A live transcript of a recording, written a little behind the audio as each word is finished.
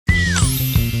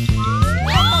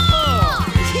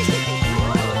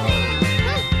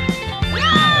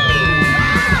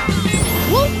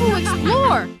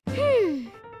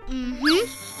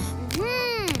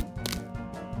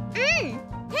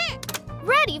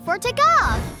ready for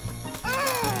takeoff.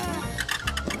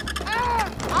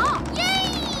 Oh,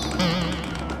 yay!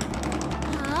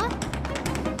 Huh?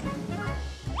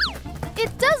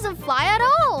 It doesn't fly at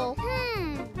all.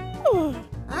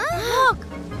 Look!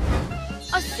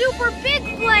 A super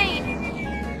big plane!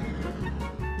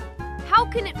 How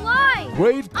can it fly?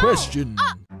 Great question.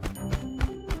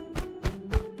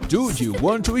 Do you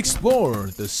want to explore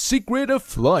the secret of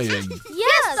flying?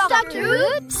 Yes, Dr.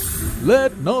 Hoot.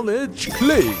 Let knowledge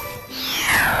click.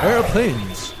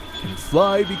 Airplanes can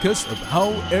fly because of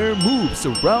how air moves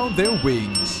around their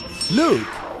wings. Look,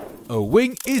 a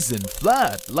wing isn't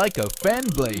flat like a fan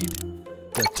blade.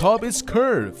 The top is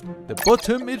curved, the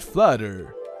bottom is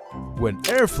flatter. When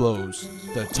air flows,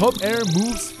 the top air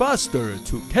moves faster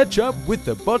to catch up with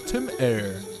the bottom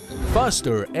air.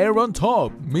 Faster air on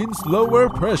top means lower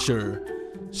pressure.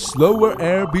 Slower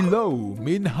air below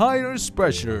means higher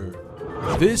pressure.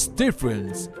 This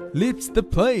difference lifts the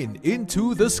plane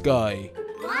into the sky.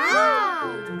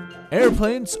 Wow!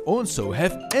 Airplanes also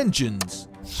have engines.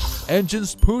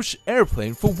 Engines push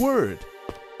airplane forward.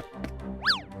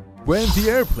 When the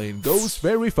airplane goes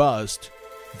very fast,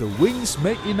 the wings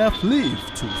make enough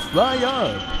lift to fly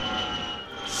up.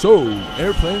 So,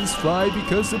 airplanes fly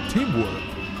because of teamwork.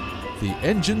 The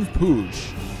engines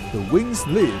push, the wings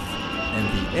lift, and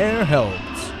the air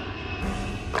helps.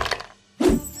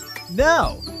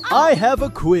 Now, I have a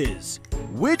quiz.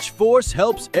 Which force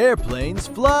helps airplanes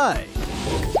fly?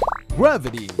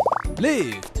 Gravity,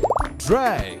 lift,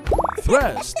 drag,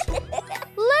 thrust.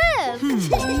 Lift!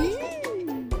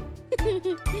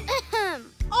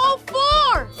 All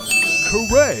four!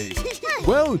 Correct!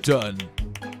 Well done!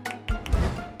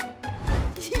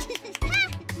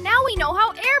 Now we know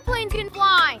how airplanes can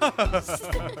fly!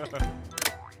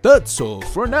 That's all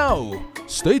for now.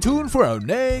 Stay tuned for our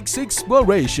next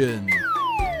exploration.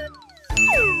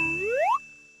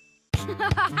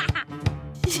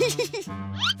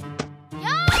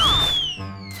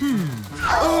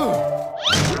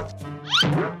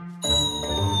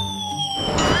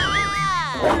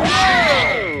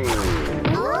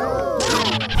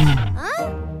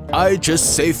 I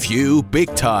just saved you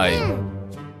big time.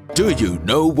 Do you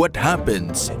know what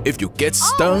happens if you get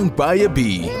stung by a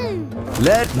bee?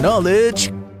 Let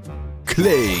knowledge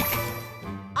click.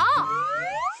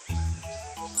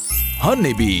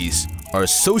 Honeybees are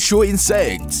social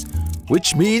insects,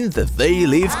 which means that they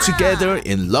live together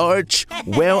in large,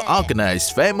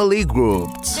 well-organized family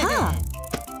groups.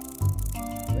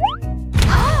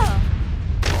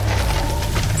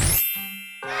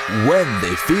 When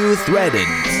they feel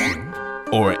threatened,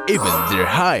 or even their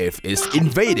hive is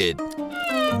invaded,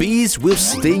 bees will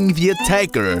sting the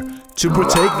attacker to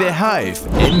protect their hive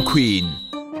and queen.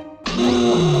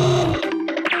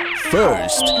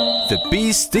 First, the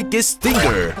bee sticks its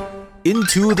stinger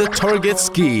into the target's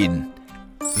skin.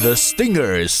 The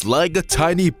stinger is like a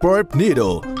tiny barbed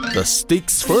needle that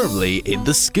sticks firmly in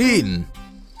the skin.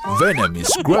 Venom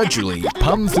is gradually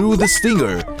pumped through the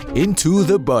stinger into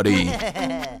the body,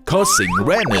 causing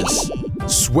redness,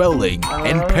 swelling,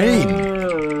 and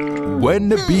pain. When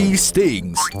the bee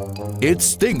stings, its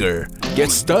stinger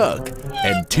gets stuck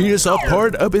and tears up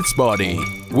part of its body,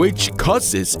 which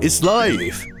causes its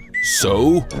life.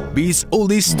 So, bees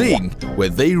only sting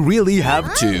when they really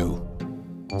have to.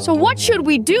 So what should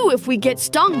we do if we get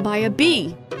stung by a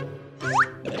bee?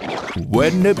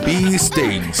 When the bee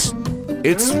stings,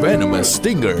 its venomous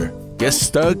stinger gets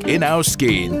stuck in our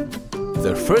skin.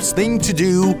 The first thing to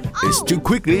do is to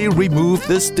quickly remove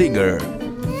the stinger.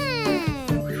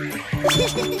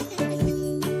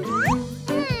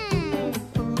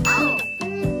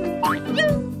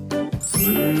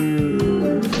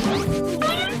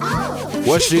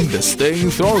 Washing the sting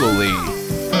thoroughly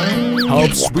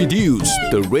helps reduce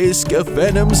the risk of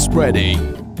venom spreading.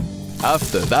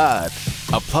 After that,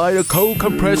 apply a cold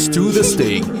compress to the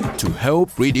sting to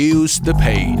help reduce the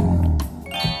pain.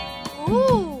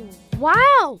 Ooh,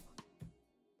 wow!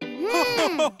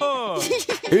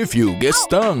 If you get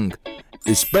stung,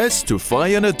 it's best to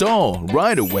find an adult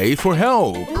right away for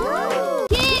help.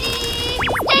 Kitty!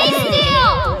 Stay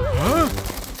still! Huh?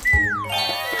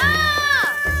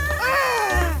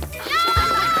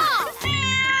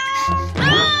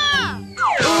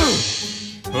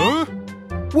 Huh?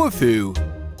 Wolfoo,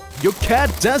 your cat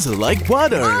doesn't like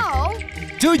water. Oh.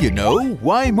 Do you know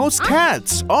why most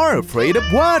cats are afraid of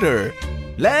water?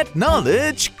 Let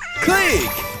knowledge click!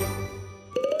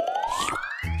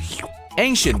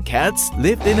 Ancient cats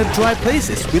lived in dry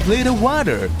places with little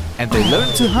water, and they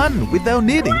learned to hunt without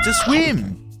needing to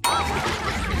swim.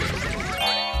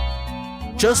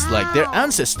 Just like their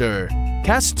ancestor,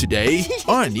 cats today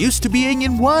aren't used to being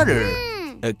in water.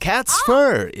 A cat's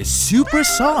fur is super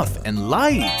soft and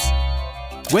light.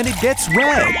 When it gets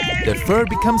wet, the fur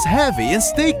becomes heavy and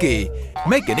sticky,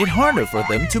 making it harder for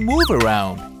them to move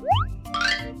around.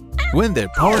 When their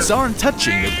paws aren't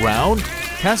touching the ground,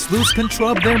 cats lose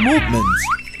control of their movements,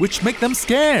 which make them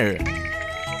scared.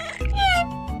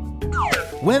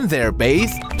 When they're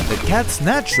bathed, the cat's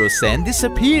natural scent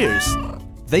disappears.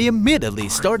 They immediately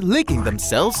start licking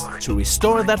themselves to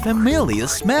restore that familiar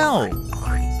smell.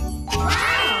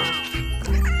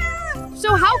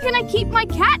 So how can I keep my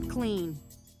cat clean?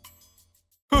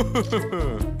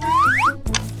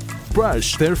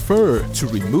 Brush their fur to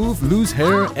remove loose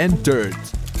hair and dirt.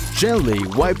 Gently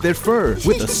wipe their fur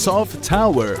with a soft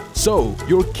towel so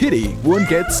your kitty won't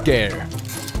get scared.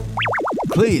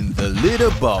 Clean the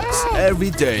litter box every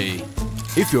day.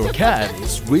 If your cat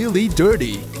is really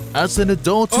dirty, ask an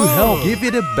adult to help give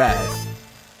it a bath.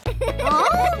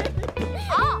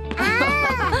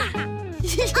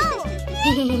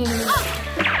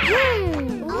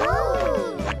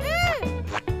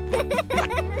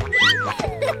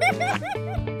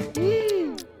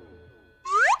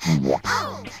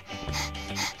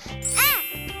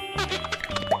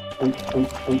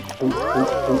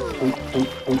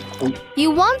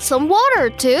 You want some water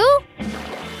too?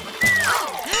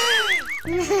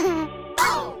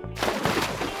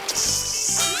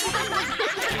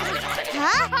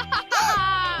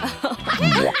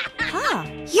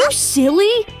 You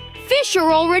silly! Fish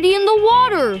are already in the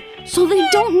water, so they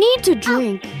don't need to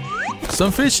drink.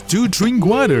 Some fish do drink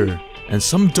water, and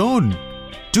some don't.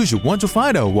 Do you want to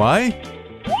find out why?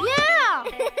 Yeah!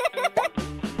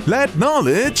 Let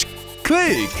knowledge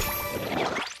click!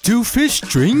 Do fish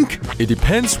drink? It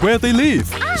depends where they live.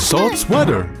 Salt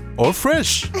water or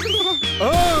fresh.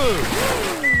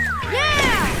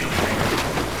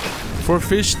 For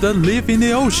fish that live in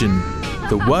the ocean,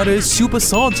 the water is super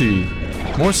salty.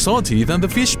 More salty than the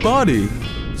fish body.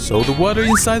 So the water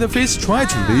inside the fish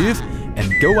tries to live and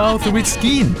go out through its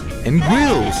skin and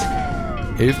gills.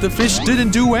 If the fish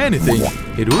didn't do anything,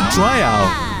 it would dry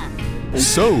out.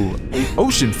 So,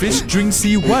 ocean fish drink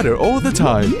seawater all the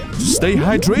time to stay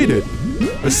hydrated.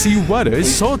 But seawater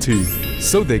is salty,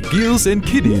 so their gills and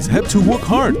kidneys have to work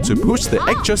hard to push the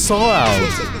extra salt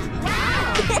out.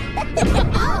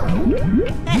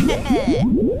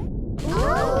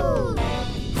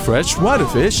 Freshwater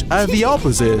fish are the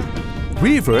opposite.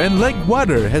 River and lake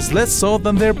water has less salt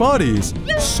than their bodies,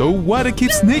 so water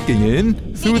keeps sneaking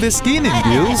in through their skin and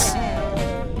gills.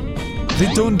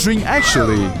 They don't drink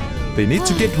actually. They need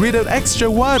to get rid of extra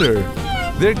water.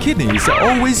 Their kidneys are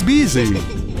always busy.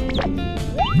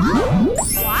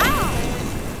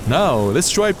 Now let's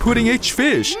try putting each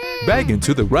fish back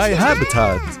into the right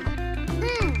habitat.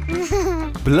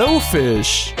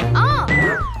 Blowfish.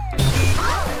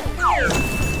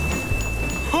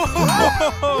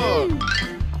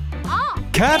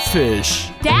 Catfish.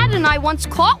 Dad and I once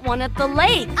caught one at the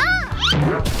lake.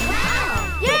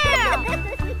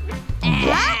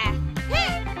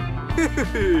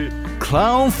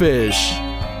 Clownfish.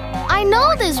 I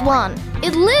know this one.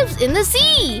 It lives in the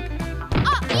sea.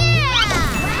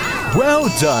 Well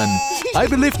done. I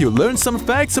believe you learned some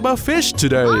facts about fish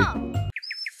today.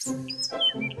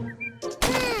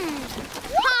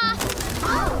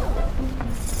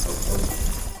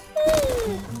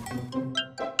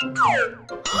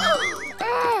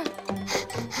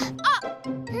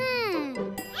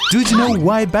 Do you know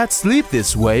why bats sleep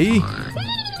this way?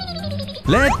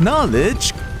 Let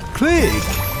knowledge click!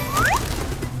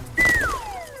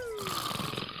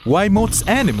 Why most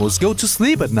animals go to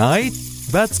sleep at night?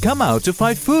 Bats come out to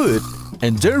find food,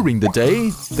 and during the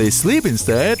day, they sleep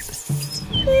instead.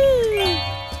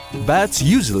 Bats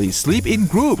usually sleep in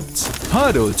groups,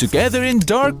 huddled together in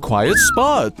dark, quiet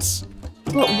spots.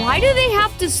 But why do they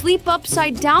have to sleep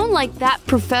upside down like that,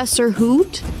 Professor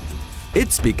Hoot?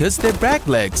 It's because their back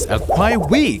legs are quite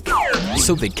weak,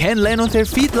 so they can't land on their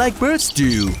feet like birds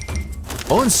do.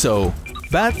 Also,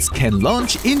 bats can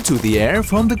launch into the air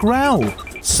from the ground,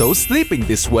 so sleeping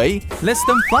this way lets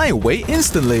them fly away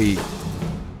instantly.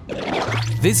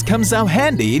 This comes out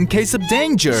handy in case of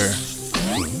danger.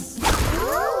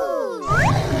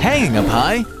 Hanging up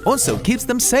high also keeps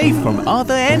them safe from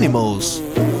other animals.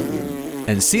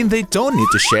 And since they don't need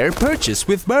to share perches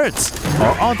with birds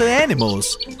or other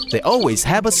animals, they always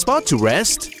have a spot to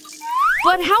rest.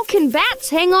 But how can bats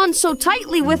hang on so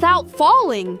tightly without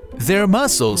falling? Their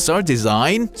muscles are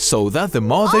designed so that the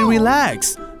more they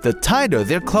relax, the tighter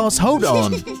their claws hold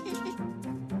on.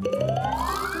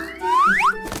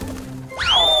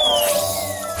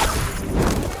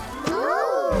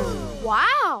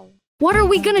 Wow! What are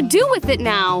we gonna do with it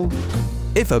now?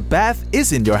 If a bath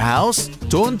is in your house,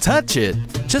 don't touch it.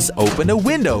 Just open a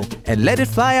window and let it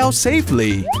fly out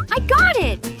safely. I got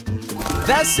it!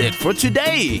 That's it for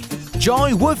today.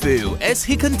 Join Wolfoo as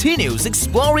he continues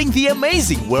exploring the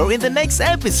amazing world in the next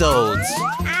episodes.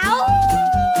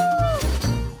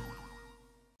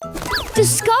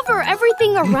 Discover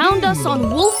everything around us on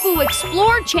Wolfoo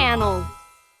Explore channel.